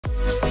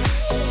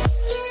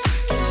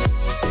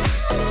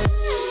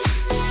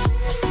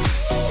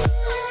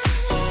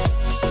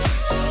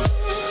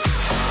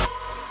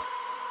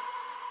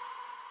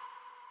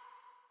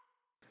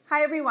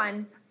Hi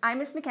everyone, I'm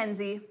Miss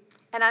Mackenzie.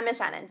 And I'm Miss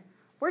Shannon.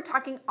 We're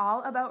talking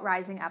all about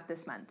rising up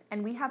this month,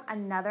 and we have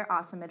another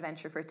awesome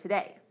adventure for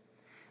today.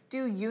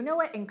 Do you know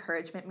what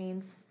encouragement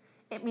means?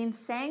 It means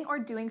saying or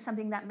doing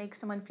something that makes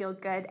someone feel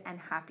good and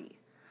happy.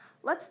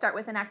 Let's start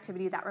with an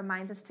activity that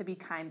reminds us to be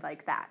kind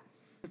like that.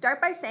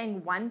 Start by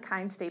saying one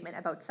kind statement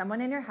about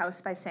someone in your house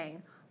by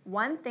saying,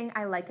 "One thing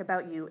I like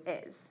about you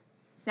is."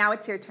 Now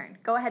it's your turn.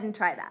 Go ahead and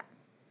try that.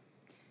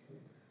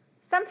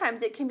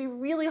 Sometimes it can be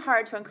really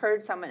hard to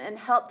encourage someone and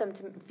help them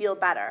to feel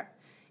better.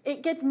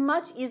 It gets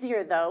much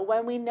easier, though,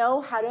 when we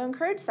know how to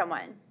encourage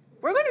someone.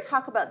 We're going to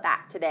talk about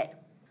that today.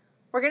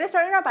 We're going to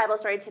start in our Bible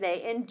story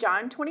today in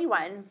John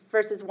 21,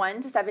 verses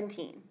 1 to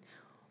 17.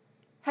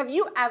 Have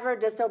you ever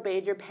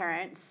disobeyed your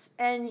parents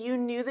and you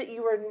knew that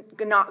you were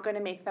not going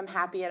to make them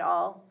happy at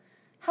all?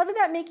 How did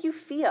that make you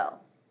feel?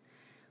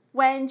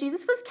 When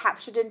Jesus was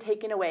captured and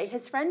taken away,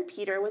 his friend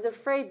Peter was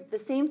afraid the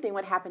same thing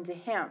would happen to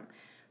him.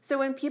 So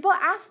when people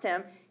asked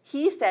him,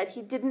 he said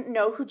he didn't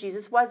know who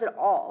Jesus was at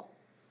all.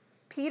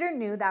 Peter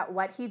knew that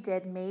what he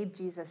did made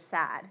Jesus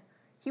sad.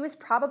 He was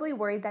probably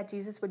worried that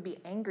Jesus would be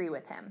angry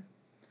with him.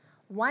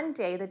 One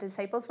day, the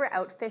disciples were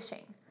out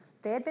fishing.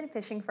 They had been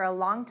fishing for a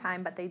long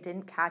time, but they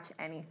didn't catch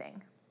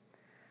anything.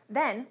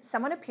 Then,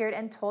 someone appeared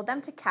and told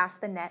them to cast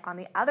the net on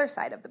the other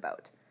side of the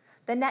boat.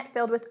 The net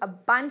filled with a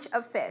bunch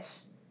of fish.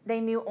 They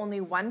knew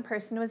only one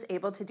person was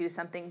able to do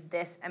something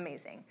this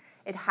amazing.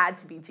 It had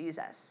to be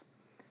Jesus.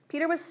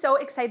 Peter was so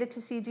excited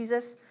to see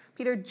Jesus.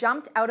 Peter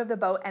jumped out of the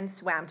boat and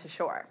swam to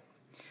shore.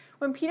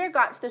 When Peter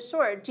got to the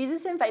shore,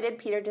 Jesus invited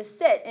Peter to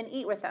sit and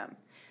eat with him.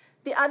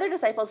 The other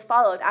disciples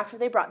followed after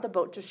they brought the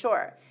boat to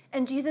shore,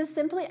 and Jesus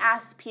simply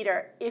asked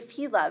Peter if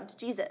he loved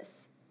Jesus.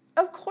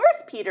 Of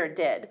course Peter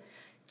did.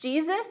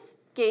 Jesus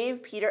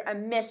gave Peter a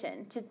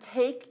mission to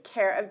take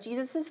care of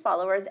Jesus'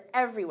 followers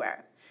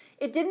everywhere.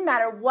 It didn't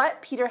matter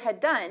what Peter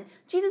had done.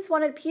 Jesus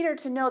wanted Peter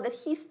to know that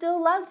he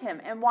still loved him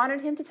and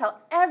wanted him to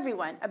tell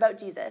everyone about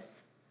Jesus.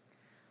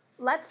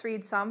 Let's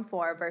read Psalm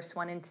 4, verse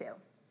 1 and 2.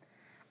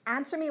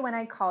 Answer me when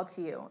I call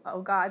to you,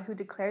 O God, who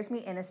declares me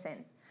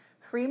innocent.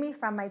 Free me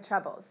from my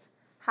troubles.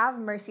 Have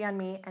mercy on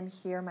me and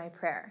hear my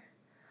prayer.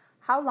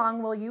 How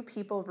long will you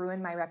people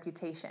ruin my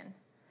reputation?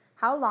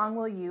 How long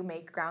will you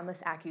make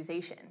groundless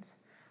accusations?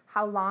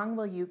 How long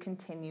will you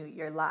continue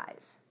your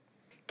lies?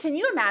 Can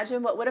you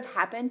imagine what would have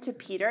happened to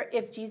Peter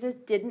if Jesus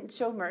didn't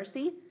show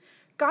mercy?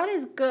 God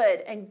is good,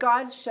 and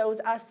God shows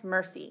us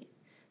mercy.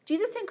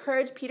 Jesus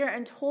encouraged Peter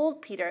and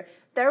told Peter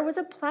there was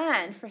a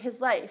plan for his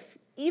life,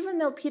 even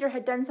though Peter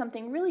had done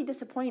something really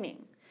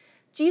disappointing.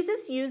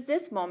 Jesus used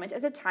this moment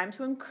as a time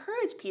to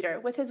encourage Peter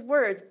with his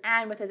words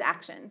and with his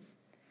actions.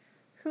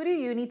 Who do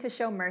you need to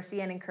show mercy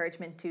and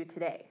encouragement to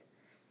today?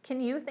 Can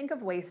you think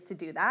of ways to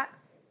do that?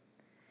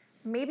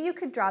 Maybe you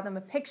could draw them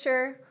a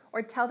picture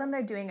or tell them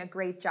they're doing a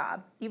great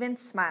job, even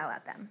smile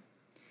at them.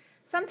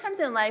 Sometimes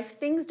in life,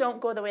 things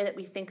don't go the way that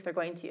we think they're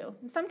going to.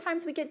 And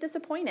sometimes we get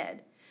disappointed.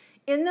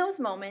 In those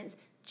moments,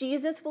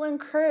 Jesus will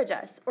encourage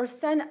us or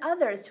send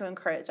others to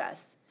encourage us.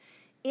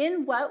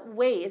 In what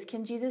ways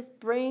can Jesus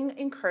bring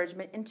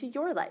encouragement into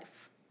your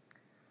life?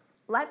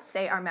 Let's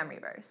say our memory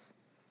verse.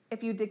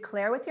 If you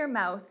declare with your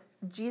mouth,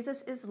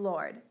 Jesus is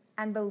Lord,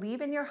 and believe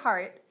in your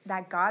heart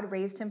that God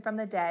raised him from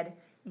the dead,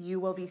 you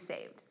will be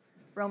saved.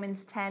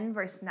 Romans 10,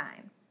 verse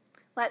 9.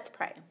 Let's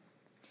pray.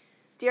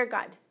 Dear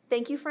God,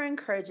 thank you for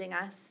encouraging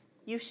us.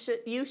 You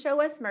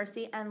show us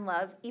mercy and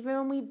love even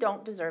when we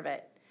don't deserve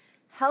it.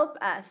 Help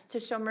us to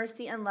show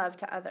mercy and love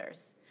to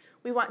others.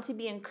 We want to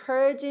be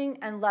encouraging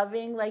and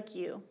loving like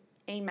you.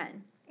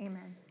 Amen.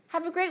 Amen.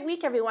 Have a great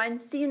week,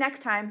 everyone. See you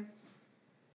next time.